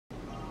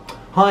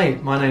Hi,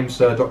 my name's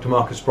Dr.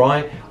 Marcus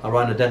Spry. I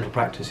run a dental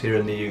practice here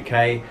in the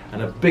UK,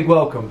 and a big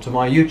welcome to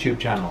my YouTube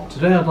channel.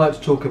 Today I'd like to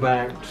talk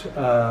about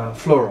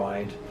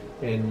fluoride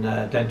in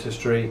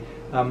dentistry.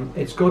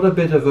 It's got a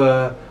bit of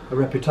a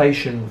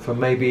reputation for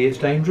maybe it's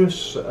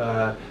dangerous,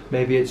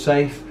 maybe it's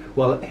safe.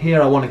 Well,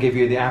 here I want to give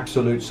you the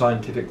absolute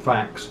scientific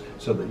facts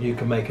so that you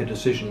can make a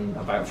decision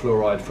about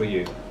fluoride for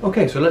you.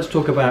 Okay, so let's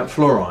talk about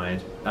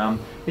fluoride.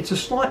 It's a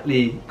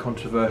slightly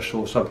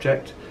controversial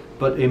subject,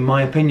 but in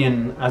my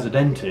opinion as a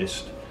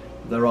dentist,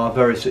 there are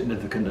very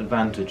significant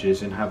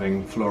advantages in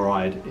having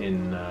fluoride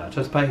in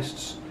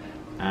toothpastes,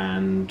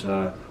 and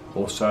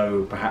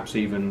also perhaps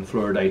even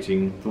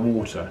fluoridating the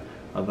water.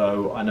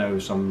 Although I know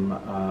some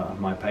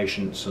of my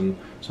patients and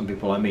some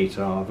people I meet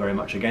are very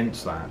much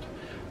against that.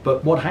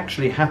 But what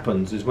actually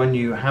happens is when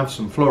you have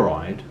some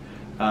fluoride,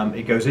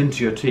 it goes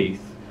into your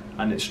teeth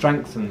and it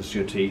strengthens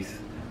your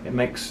teeth. It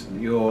makes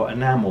your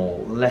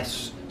enamel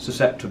less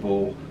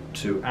susceptible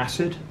to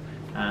acid,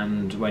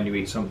 and when you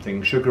eat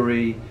something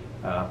sugary,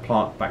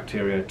 plant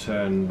bacteria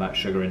turn that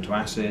sugar into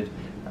acid,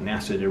 and the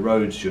acid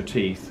erodes your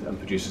teeth and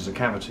produces a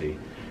cavity.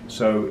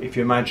 So if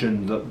you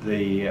imagine that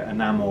the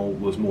enamel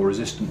was more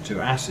resistant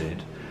to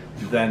acid,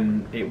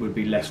 then it would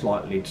be less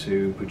likely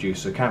to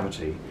produce a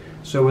cavity.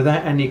 So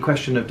without any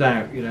question of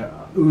doubt,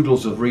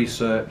 oodles of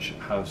research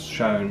have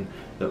shown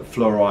that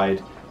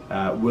fluoride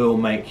will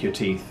make your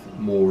teeth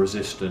more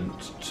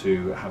resistant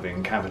to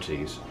having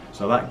cavities.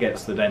 So that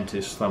gets the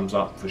dentist's thumbs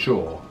up for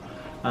sure.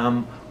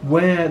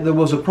 Where there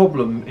was a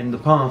problem in the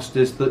past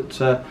is that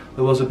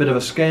there was a bit of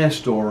a scare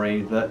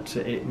story that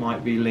it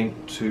might be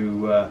linked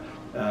to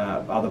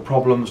other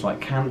problems like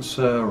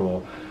cancer,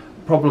 or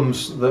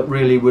problems that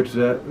really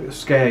would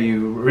scare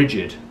you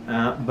rigid,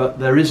 but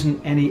there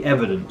isn't any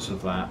evidence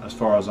of that as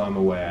far as I'm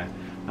aware,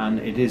 and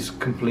it is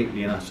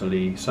completely and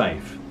utterly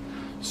safe.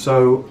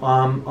 So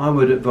I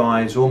would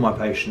advise all my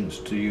patients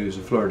to use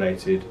a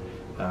fluoridated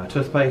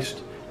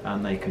toothpaste,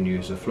 and they can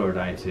use a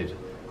fluoridated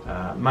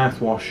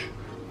mouthwash,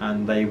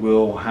 and they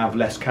will have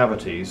less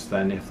cavities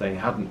than if they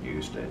hadn't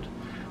used it.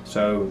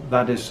 So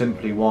that is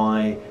simply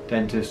why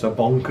dentists are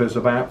bonkers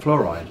about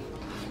fluoride.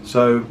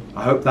 So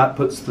I hope that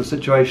puts the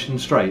situation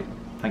straight.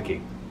 Thank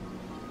you.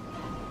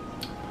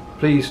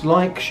 Please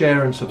like,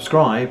 share and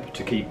subscribe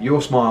to keep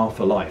your smile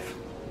for life.